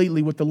moved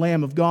completely with the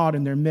Lamb of God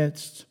in their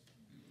midst.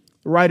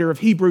 The writer of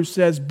Hebrews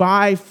says,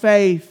 by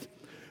faith,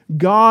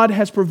 God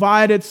has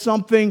provided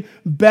something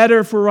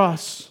better for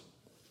us.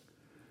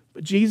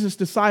 But Jesus'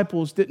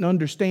 disciples didn't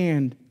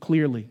understand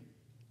clearly,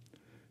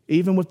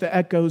 even with the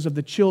echoes of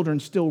the children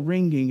still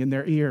ringing in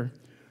their ear.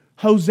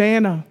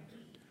 Hosanna,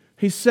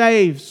 he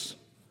saves,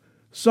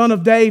 Son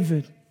of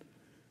David,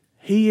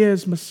 he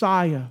is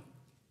Messiah.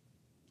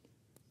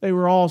 They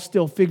were all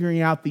still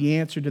figuring out the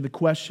answer to the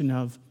question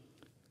of,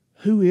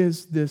 who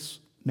is this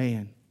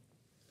man?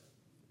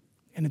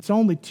 And it's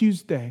only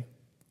Tuesday,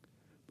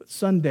 but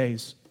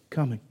Sunday's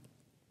coming.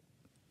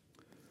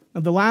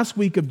 Now, the last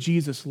week of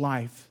Jesus'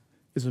 life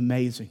is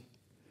amazing.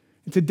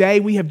 And today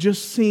we have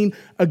just seen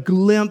a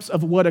glimpse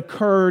of what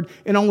occurred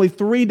in only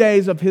 3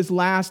 days of his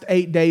last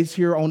 8 days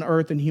here on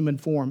earth in human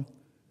form.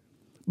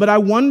 But I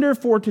wonder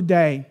for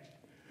today,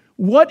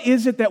 what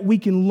is it that we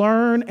can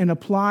learn and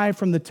apply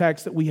from the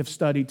text that we have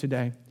studied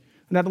today?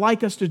 And I'd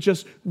like us to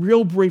just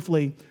real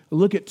briefly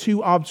look at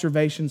 2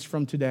 observations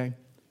from today.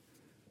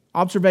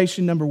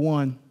 Observation number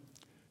 1,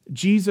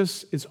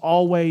 Jesus is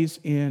always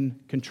in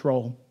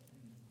control.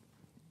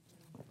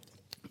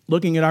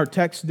 Looking at our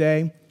text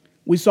today,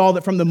 we saw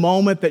that from the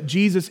moment that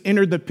Jesus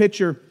entered the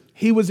picture,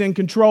 he was in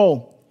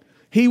control.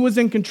 He was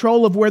in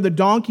control of where the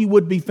donkey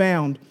would be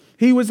found.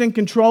 He was in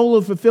control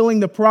of fulfilling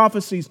the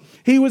prophecies.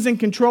 He was in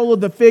control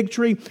of the fig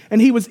tree.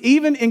 And he was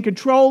even in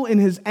control in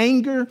his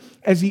anger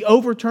as he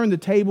overturned the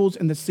tables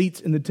and the seats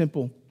in the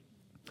temple.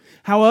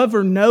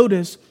 However,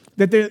 notice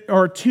that there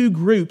are two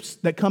groups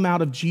that come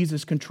out of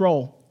Jesus'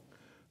 control.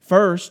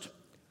 First,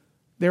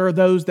 there are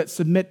those that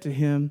submit to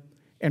him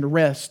and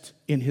rest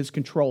in his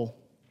control.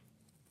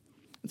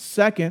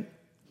 Second,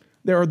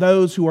 there are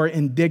those who are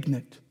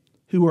indignant,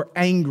 who are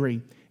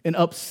angry and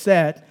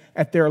upset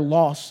at their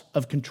loss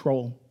of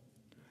control.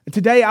 And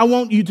today, I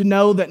want you to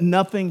know that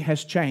nothing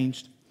has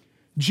changed.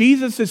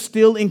 Jesus is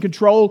still in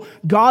control.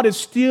 God is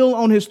still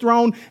on his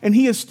throne, and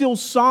he is still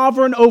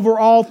sovereign over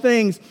all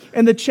things.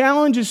 And the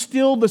challenge is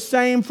still the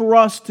same for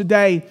us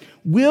today.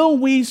 Will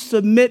we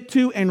submit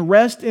to and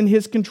rest in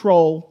his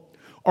control,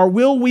 or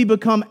will we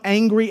become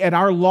angry at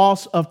our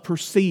loss of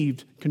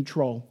perceived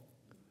control?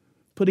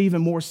 Put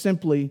even more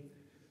simply,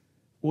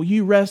 will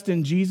you rest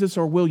in Jesus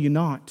or will you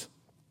not?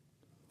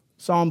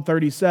 Psalm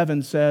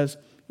 37 says,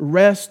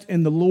 "Rest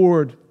in the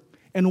Lord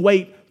and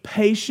wait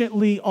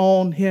patiently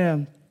on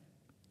him."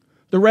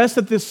 The rest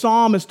that this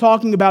psalm is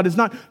talking about is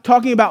not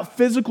talking about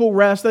physical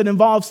rest that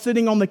involves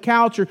sitting on the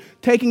couch or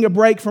taking a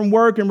break from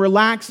work and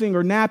relaxing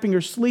or napping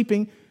or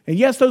sleeping. And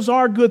yes, those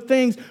are good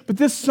things, but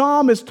this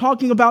psalm is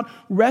talking about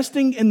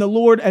resting in the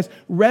Lord as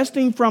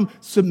resting from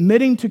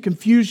submitting to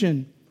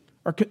confusion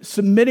or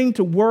submitting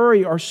to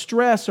worry or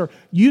stress or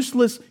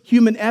useless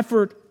human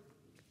effort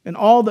and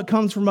all that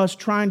comes from us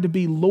trying to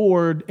be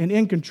Lord and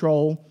in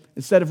control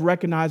instead of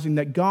recognizing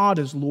that God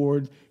is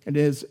Lord and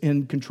is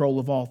in control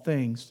of all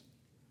things.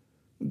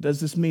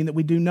 Does this mean that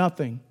we do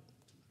nothing?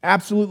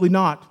 Absolutely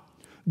not.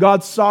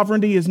 God's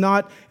sovereignty is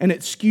not an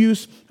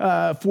excuse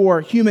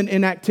for human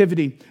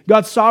inactivity.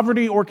 God's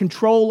sovereignty or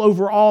control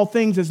over all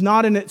things is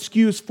not an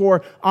excuse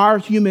for our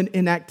human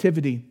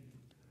inactivity.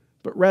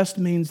 But rest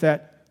means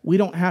that we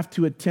don't have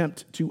to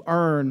attempt to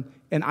earn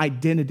an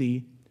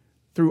identity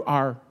through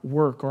our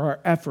work or our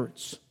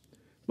efforts,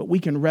 but we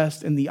can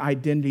rest in the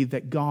identity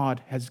that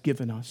God has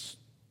given us.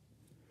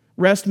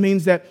 Rest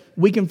means that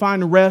we can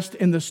find rest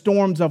in the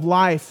storms of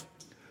life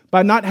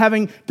by not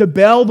having to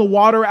bail the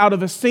water out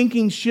of a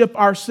sinking ship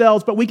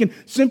ourselves, but we can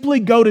simply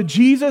go to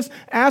Jesus,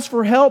 ask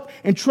for help,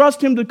 and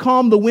trust him to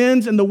calm the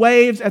winds and the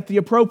waves at the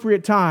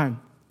appropriate time.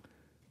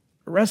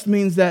 Rest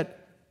means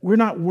that we're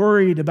not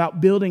worried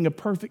about building a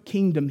perfect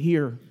kingdom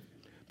here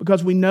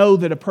because we know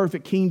that a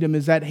perfect kingdom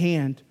is at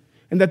hand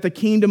and that the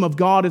kingdom of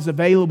God is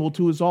available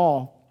to us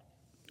all.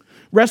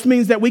 Rest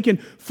means that we can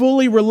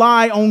fully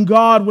rely on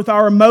God with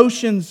our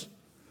emotions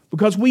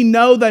because we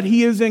know that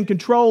he is in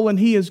control and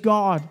he is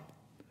God.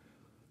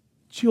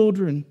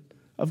 Children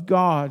of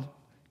God,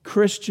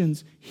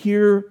 Christians,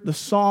 hear the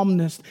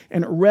psalmist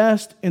and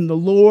rest in the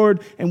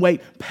Lord and wait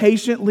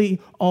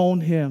patiently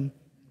on him.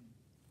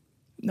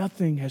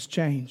 Nothing has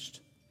changed.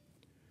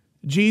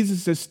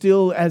 Jesus is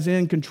still as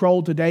in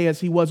control today as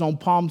he was on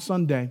Palm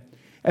Sunday,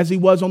 as he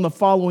was on the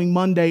following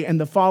Monday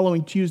and the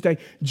following Tuesday.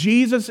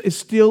 Jesus is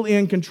still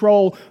in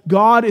control.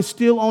 God is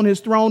still on his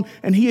throne,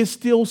 and he is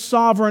still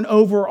sovereign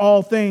over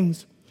all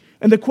things.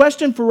 And the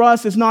question for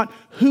us is not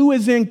who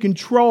is in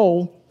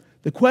control.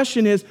 The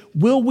question is,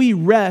 will we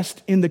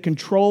rest in the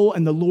control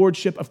and the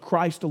lordship of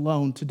Christ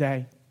alone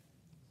today?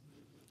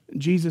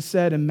 Jesus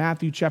said in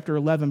Matthew chapter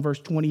 11, verse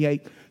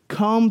 28,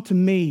 "Come to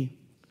me,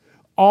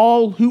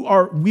 all who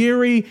are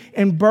weary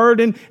and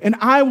burdened, and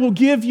I will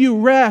give you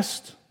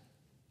rest."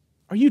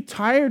 Are you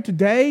tired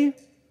today?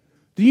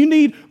 Do you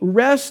need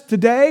rest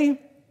today?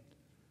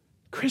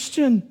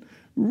 Christian,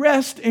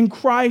 rest in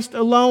Christ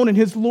alone and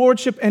his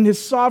lordship and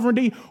his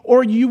sovereignty,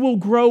 or you will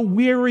grow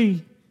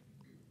weary.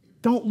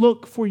 Don't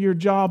look for your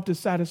job to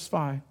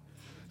satisfy.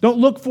 Don't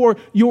look for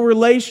your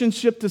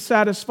relationship to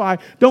satisfy.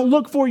 Don't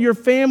look for your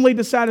family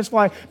to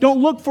satisfy.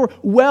 Don't look for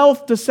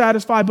wealth to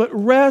satisfy, but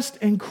rest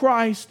in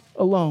Christ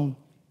alone.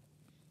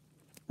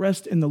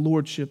 Rest in the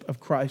lordship of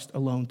Christ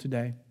alone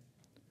today.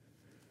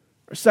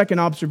 Our second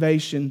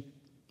observation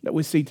that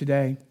we see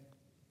today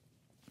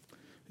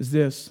is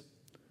this.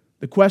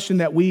 The question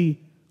that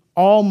we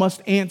all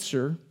must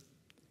answer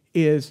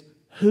is,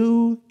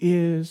 who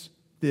is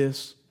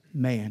this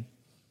man?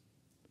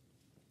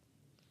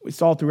 We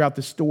saw throughout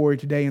the story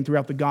today and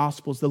throughout the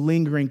Gospels the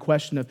lingering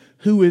question of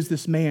who is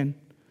this man?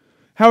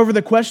 However,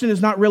 the question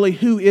is not really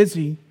who is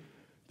he?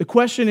 The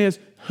question is,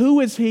 who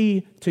is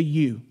he to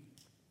you?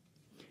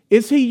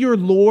 Is he your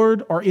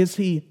Lord or is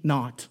he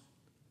not?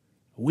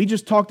 We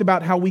just talked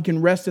about how we can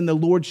rest in the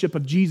lordship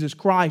of Jesus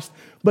Christ,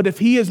 but if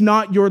he is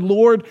not your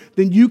Lord,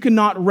 then you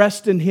cannot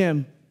rest in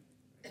him.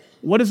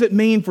 What does it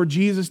mean for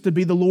Jesus to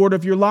be the Lord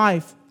of your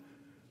life?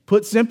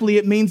 Put simply,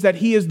 it means that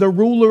he is the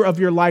ruler of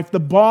your life, the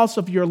boss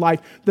of your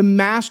life, the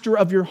master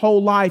of your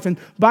whole life. And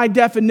by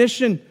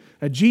definition,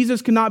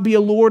 Jesus cannot be a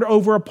Lord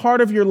over a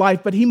part of your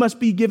life, but he must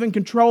be given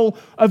control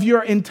of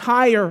your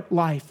entire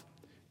life.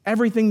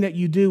 Everything that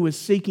you do is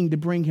seeking to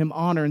bring him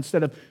honor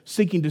instead of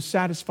seeking to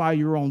satisfy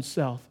your own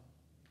self.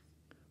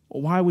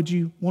 Well, why would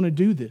you want to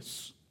do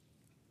this?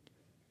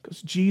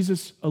 Because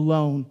Jesus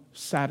alone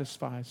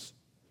satisfies.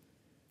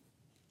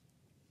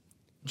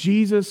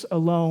 Jesus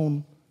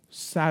alone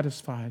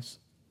satisfies.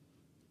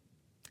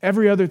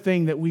 Every other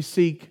thing that we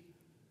seek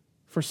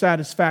for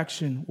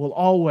satisfaction will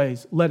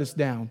always let us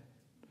down.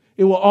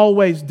 It will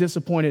always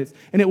disappoint us,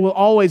 and it will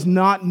always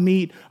not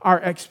meet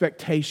our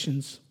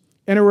expectations.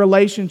 In a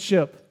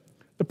relationship,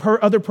 the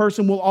other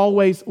person will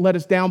always let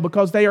us down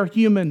because they are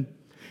human.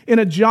 In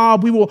a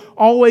job, we will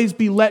always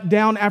be let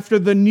down after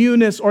the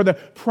newness or the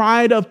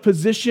pride of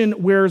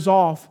position wears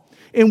off.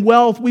 In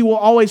wealth, we will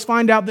always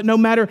find out that no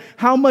matter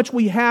how much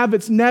we have,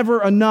 it's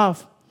never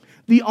enough.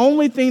 The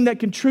only thing that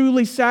can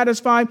truly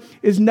satisfy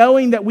is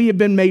knowing that we have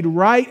been made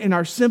right in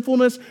our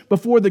sinfulness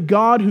before the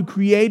God who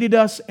created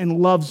us and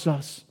loves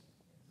us.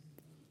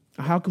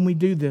 How can we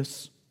do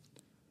this?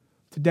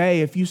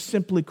 Today, if you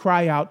simply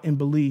cry out in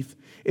belief,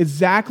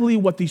 exactly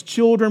what these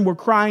children were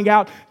crying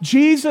out,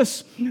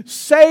 Jesus,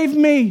 save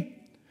me.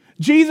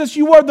 Jesus,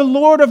 you are the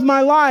Lord of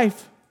my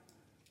life.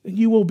 Then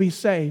you will be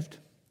saved.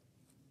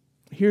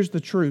 Here's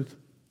the truth.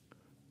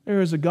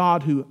 There is a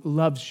God who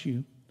loves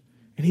you,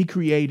 and He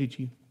created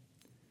you.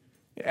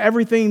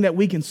 Everything that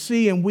we can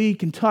see and we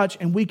can touch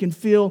and we can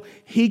feel,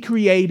 He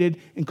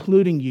created,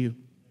 including you.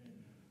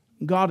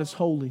 God is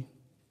holy.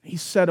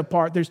 He's set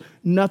apart. There's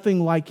nothing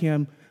like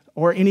Him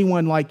or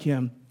anyone like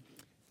Him.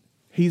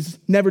 He's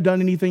never done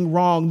anything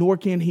wrong, nor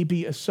can He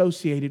be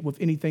associated with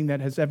anything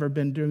that has ever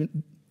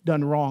been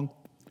done wrong.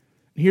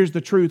 Here's the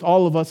truth.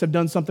 All of us have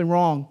done something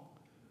wrong.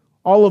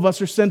 All of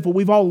us are sinful.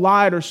 We've all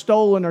lied or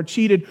stolen or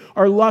cheated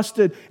or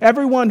lusted.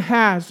 Everyone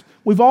has.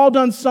 We've all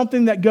done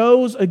something that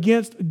goes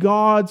against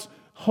God's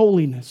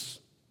holiness.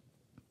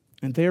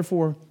 And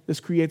therefore, this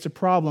creates a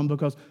problem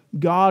because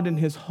God in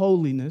His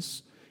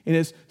holiness, in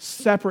His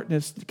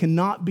separateness,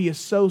 cannot be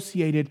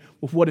associated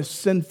with what is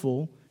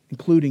sinful,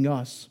 including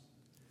us.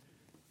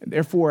 And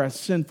therefore, as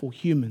sinful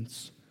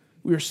humans,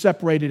 we are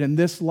separated in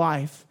this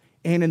life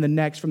and in the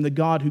next from the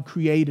God who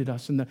created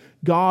us and the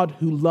God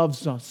who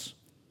loves us.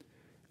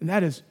 And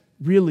that is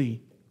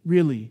really,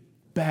 really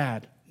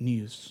bad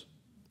news.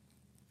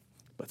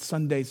 But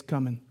Sunday's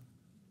coming.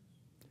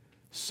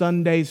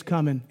 Sunday's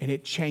coming, and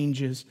it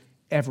changes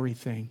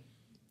everything.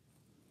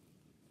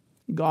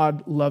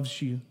 God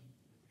loves you,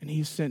 and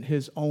He sent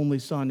His only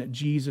Son,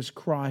 Jesus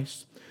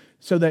Christ,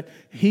 so that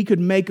He could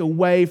make a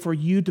way for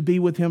you to be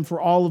with Him for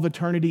all of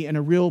eternity in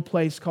a real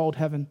place called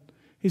heaven.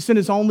 He sent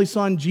His only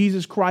Son,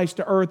 Jesus Christ,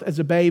 to earth as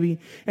a baby.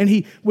 And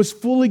He was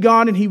fully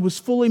God and He was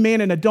fully man.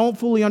 And I don't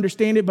fully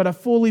understand it, but I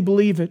fully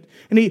believe it.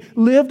 And He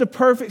lived a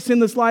perfect,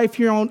 sinless life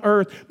here on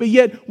earth. But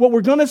yet, what we're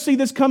going to see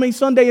this coming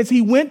Sunday is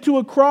He went to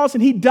a cross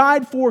and He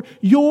died for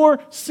your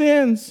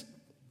sins.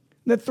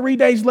 And that 3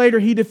 days later,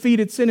 He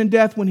defeated sin and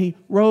death when He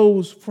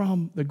rose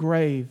from the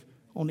grave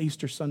on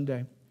Easter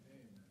Sunday.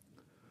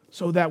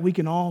 So that we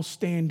can all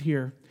stand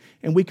here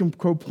and we can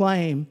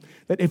proclaim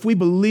that if we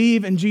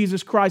believe in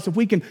Jesus Christ, if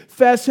we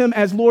confess Him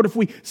as Lord, if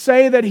we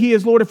say that He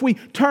is Lord, if we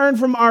turn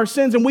from our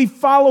sins and we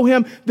follow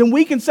Him, then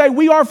we can say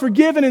we are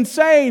forgiven and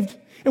saved.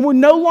 And we're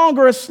no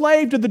longer a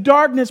slave to the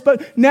darkness,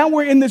 but now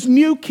we're in this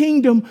new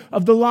kingdom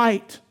of the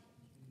light.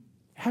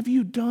 Have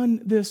you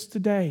done this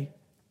today?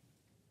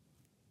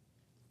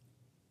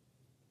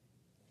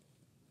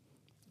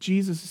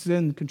 Jesus is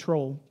in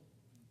control.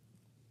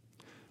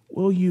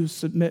 Will you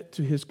submit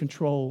to His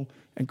control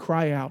and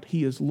cry out,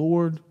 He is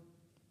Lord,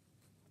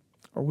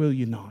 or will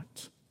you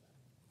not?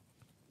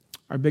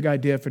 Our big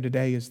idea for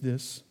today is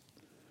this.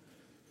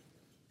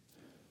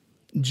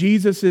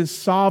 Jesus is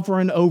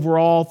sovereign over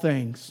all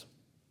things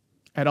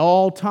at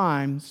all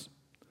times,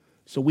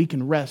 so we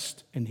can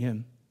rest in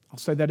Him. I'll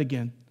say that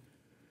again.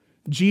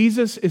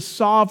 Jesus is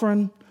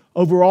sovereign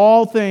over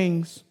all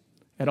things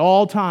at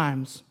all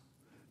times,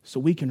 so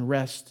we can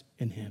rest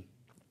in Him.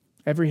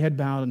 Every head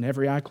bowed and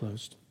every eye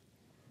closed.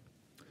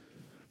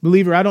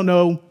 Believer, I don't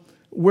know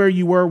where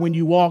you were when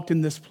you walked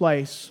in this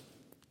place,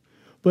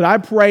 but I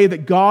pray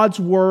that God's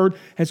Word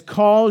has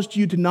caused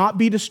you to not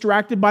be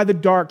distracted by the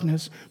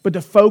darkness, but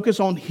to focus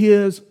on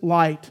His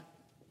light.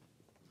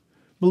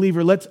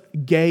 Believer, let's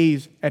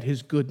gaze at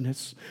His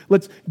goodness.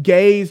 Let's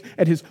gaze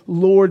at His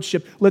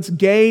lordship. Let's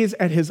gaze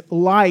at His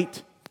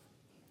light.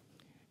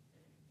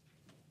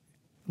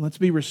 Let's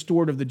be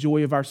restored of the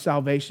joy of our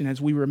salvation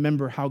as we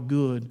remember how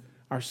good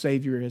our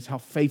Savior is, how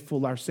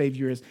faithful our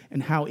Savior is,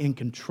 and how in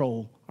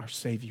control our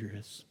Savior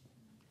is.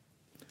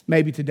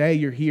 Maybe today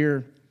you're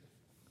here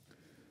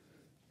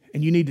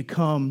and you need to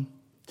come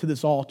to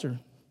this altar.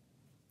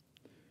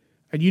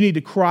 And you need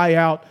to cry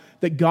out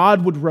that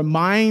God would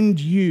remind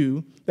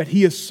you that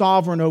He is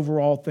sovereign over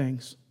all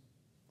things.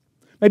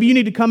 Maybe you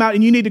need to come out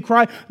and you need to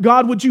cry,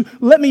 God, would you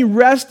let me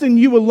rest in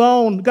you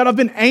alone? God, I've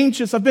been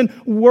anxious. I've been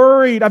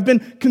worried. I've been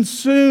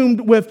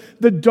consumed with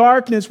the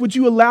darkness. Would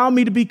you allow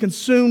me to be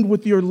consumed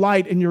with your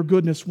light and your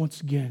goodness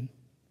once again?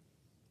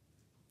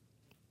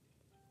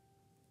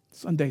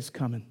 Sunday's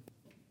coming.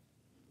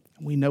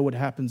 And we know what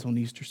happens on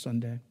Easter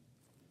Sunday.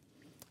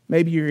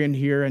 Maybe you're in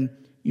here and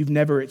you've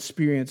never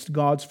experienced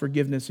God's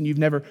forgiveness and you've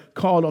never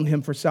called on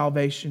Him for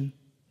salvation.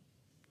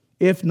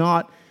 If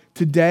not,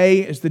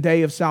 today is the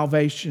day of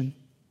salvation.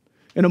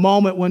 In a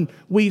moment when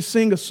we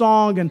sing a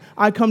song and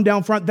I come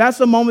down front, that's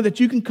the moment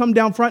that you can come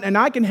down front and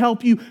I can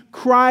help you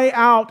cry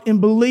out in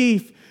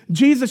belief,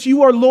 Jesus,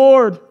 you are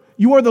Lord.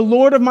 You are the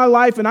Lord of my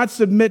life and I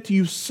submit to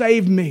you.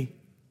 Save me.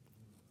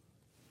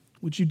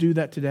 Would you do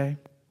that today?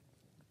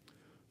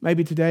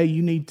 Maybe today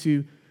you need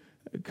to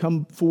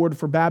come forward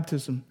for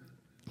baptism.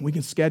 We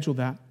can schedule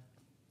that.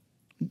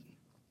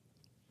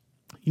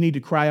 You need to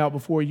cry out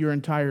before your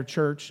entire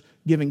church,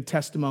 giving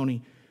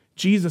testimony.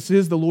 Jesus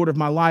is the Lord of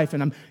my life,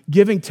 and I'm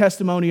giving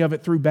testimony of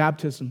it through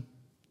baptism.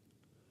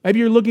 Maybe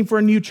you're looking for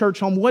a new church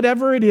home.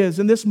 Whatever it is,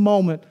 in this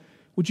moment,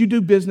 would you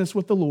do business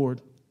with the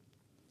Lord?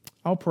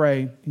 I'll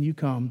pray, and you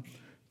come.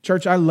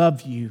 Church, I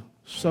love you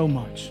so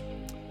much.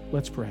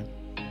 Let's pray.